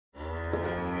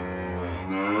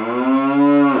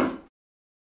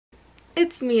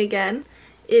It's me again.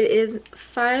 It is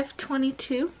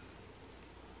 5:23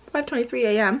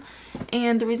 a.m.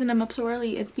 and the reason I'm up so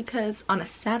early is because on a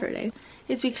Saturday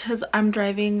is because I'm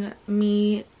driving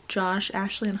me, Josh,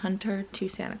 Ashley, and Hunter to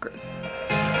Santa Cruz.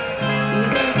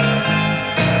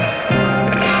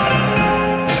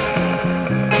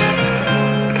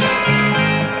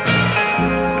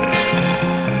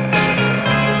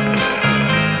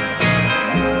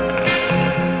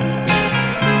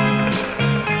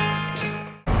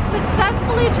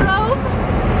 Successfully drove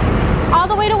all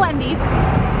the way to Wendy's.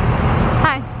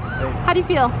 Hi. How do you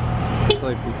feel?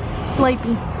 Sleepy.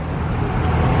 Sleepy.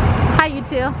 Hi, you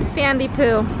two. Sandy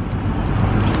poo.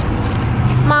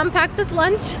 Mom packed us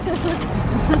lunch.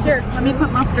 Here, let me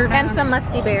put mustard and on. some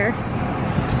musty bear.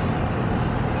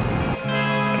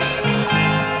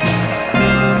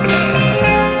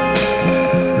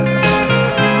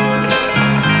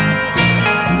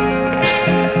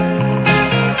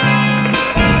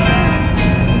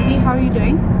 How are you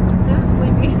doing? Yeah,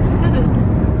 sleepy.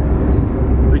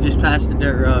 We just passed the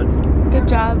dirt road. Good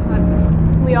job.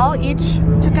 We all each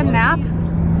took a nap.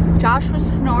 Josh was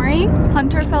snoring.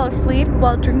 Hunter fell asleep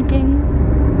while drinking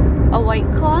a White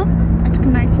Claw. I took a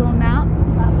nice little nap.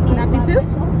 Nappy poo.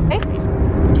 Hey.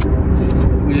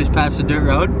 We just passed the dirt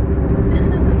road.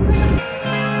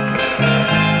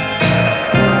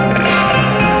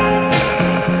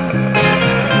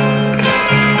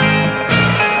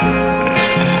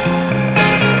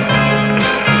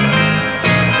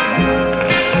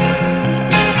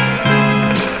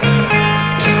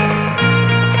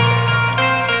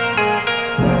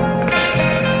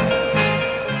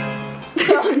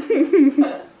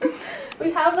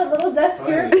 We have a little desk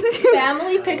here,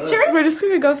 family picture. We're just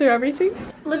gonna go through everything.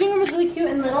 Living room is really cute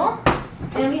and little.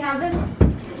 And we have this.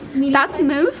 That's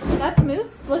Moose. That's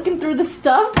Moose looking through the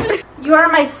stuff. You are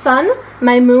my sun,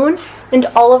 my moon, and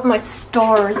all of my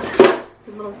stars.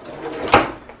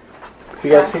 You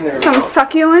guys seen their Some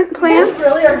succulent plants. These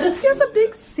really are just. He has a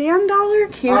big sand dollar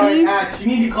cutie. Alright, Ash, you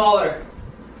need to call her.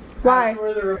 Why? Ask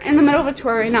where the- In the middle of a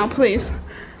tour right now, please.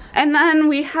 And then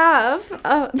we have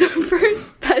the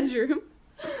first bedroom.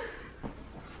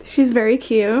 She's very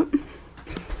cute.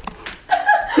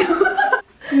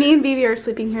 Me and Vivi are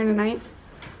sleeping here tonight.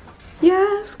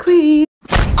 Yes, queen.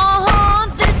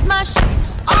 This my shit.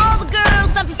 All the girls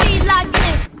stomp your feet like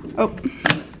this. Oh.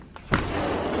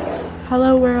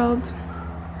 Hello, world.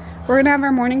 We're gonna have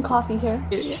our morning coffee here.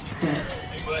 She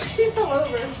fell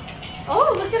over.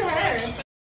 Oh, look at her.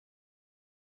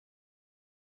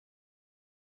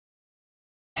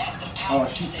 Oh,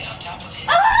 she...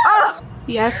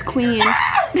 Yes, queen.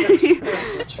 Okay.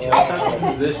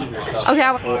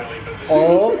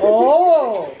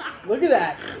 Oh, look at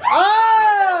that.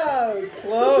 Oh,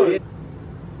 close.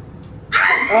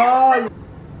 Oh.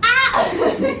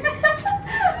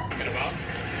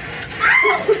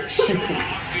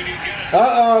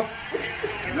 Uh-oh.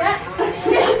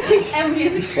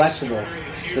 Yes. Flexible.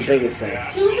 It's the biggest thing.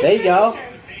 There you go.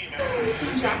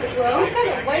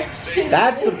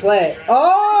 That's the play.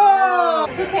 Oh!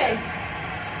 It's okay.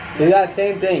 Do that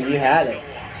same thing. You had it.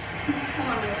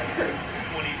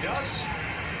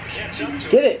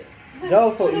 Get it.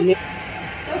 Go for it.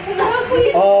 Okay, no,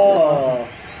 please. Oh.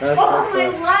 That's Oh, so my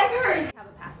cool. leg hurts. Have a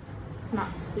pass. It's not.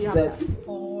 You don't have That-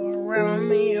 Around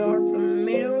me are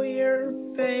familiar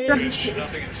faces.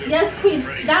 Yes, queen.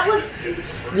 That was.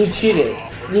 You cheated.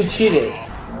 You cheated.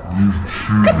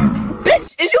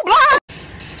 Bitch, is you blind?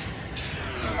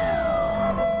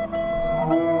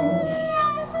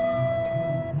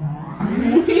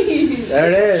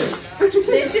 There it is.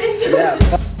 Bitches.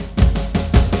 Yeah.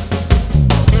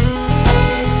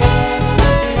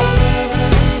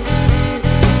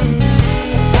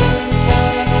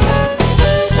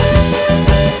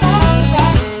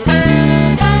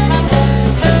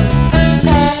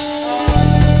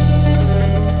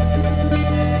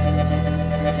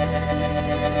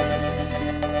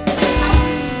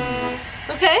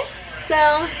 Okay,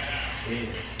 so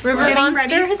River Getting Monster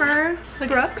ready has- for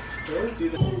Brooks.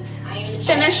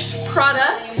 Finished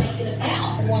product.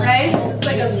 right? It's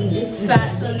like a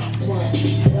fat.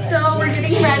 So we're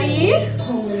getting ready.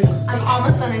 I'm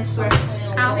almost done, I swear.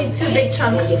 I'll need 2 big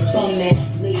chunks. Okay,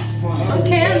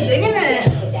 I'm digging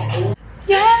it.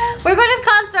 Yes. We're going to the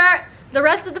concert. The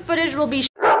rest of the footage will be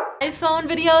iPhone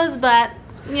videos, but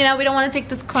you know we don't want to take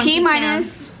this clunky T cam.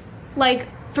 minus like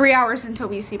 3 hours until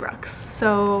we see Brooks.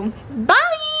 So Bye.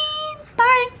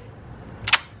 bye.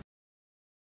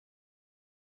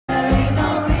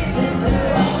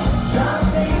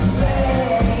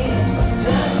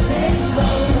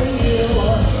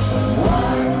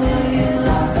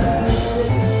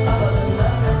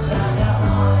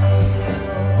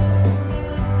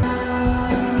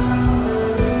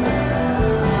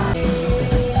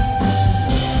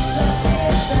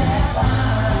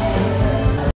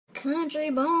 Country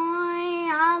boy,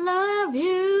 I love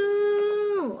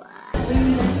you.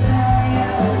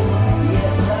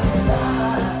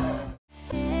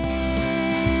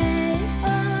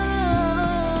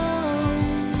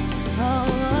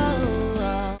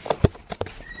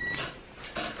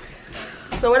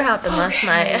 So what happened last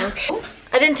night?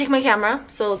 I didn't take my camera,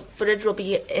 so footage will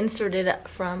be inserted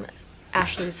from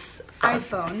Ashley's phone.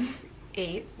 iPhone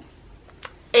 8.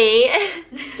 8.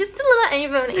 Just a little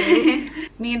iPhone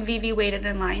 8. Me and Vivi waited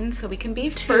in line so we can be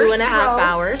first 2.5 row.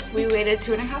 hours. We waited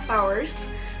 2.5 hours.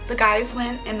 The guys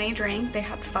went and they drank. They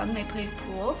had fun. They played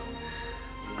pool.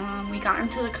 We got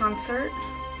into the concert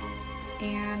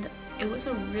and it was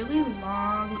a really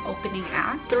long opening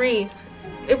act. 3.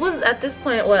 It was at this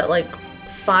point, what, like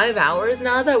 5 hours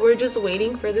now that we're just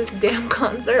waiting for this damn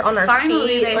concert on our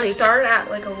Finally, feet. they Like, start at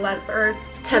like 11 or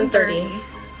 10:30.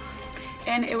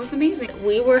 And it was amazing.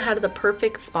 We had the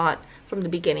perfect spot from the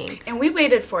beginning. And we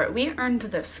waited for it. We earned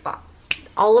this spot.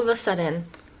 All of a sudden,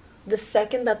 the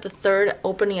second that the third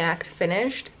opening act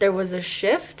finished, there was a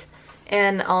shift,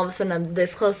 and all of a sudden I'm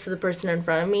this close to the person in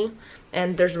front of me,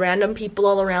 and there's random people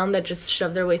all around that just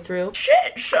shove their way through.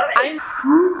 Shit, shut it.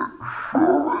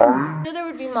 I knew there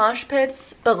would be mosh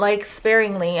pits, but like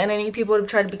sparingly, and I knew people would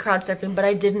try to be crowd surfing, but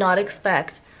I did not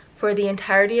expect for the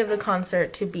entirety of the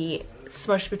concert to be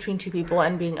smushed between 2 people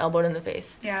and being elbowed in the face.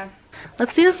 Yeah.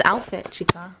 Let's see this outfit,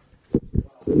 chica.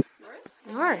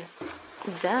 Yours.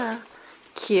 Duh.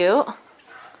 Cute.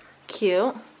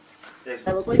 Cute.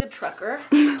 I look like a trucker.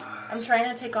 I'm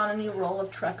trying to take on a new role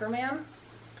of trucker man.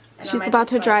 She's about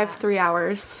to drive 3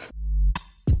 hours.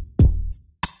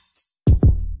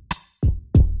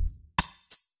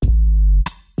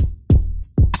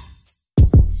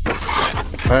 I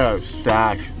have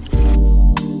stash.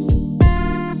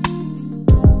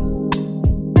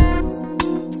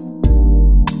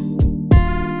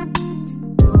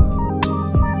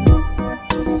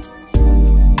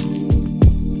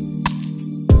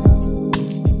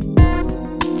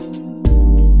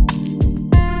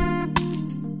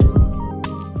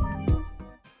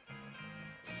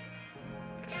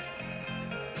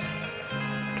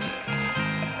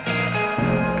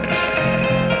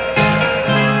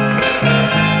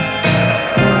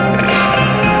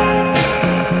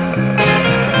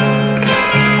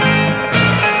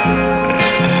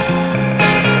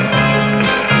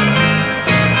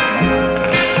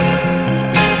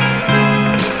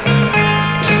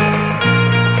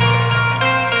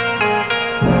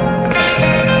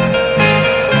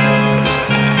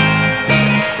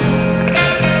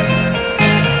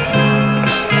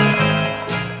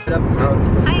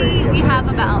 We have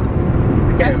about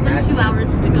less than 2 hours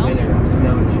to go,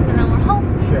 and then we're home.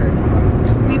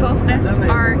 We both miss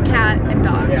our cat and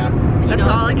dog. That's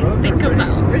all I can think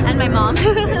about. And my mom.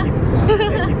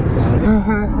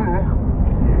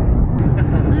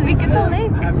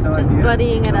 Just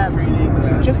buddying it up.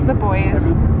 Just the boys.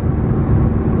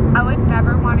 I would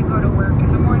never want to go to work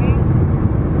in the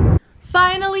morning.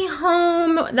 Finally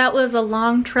home. That was a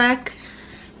long trek,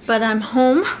 but I'm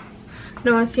home.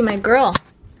 Don't want to see my girl.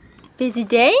 Busy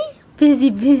day?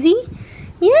 Busy?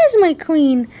 Yes, my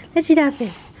queen. Let's see that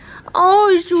face.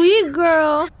 Oh, sweet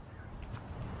girl.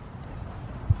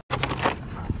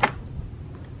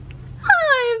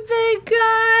 Hi, big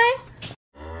guy.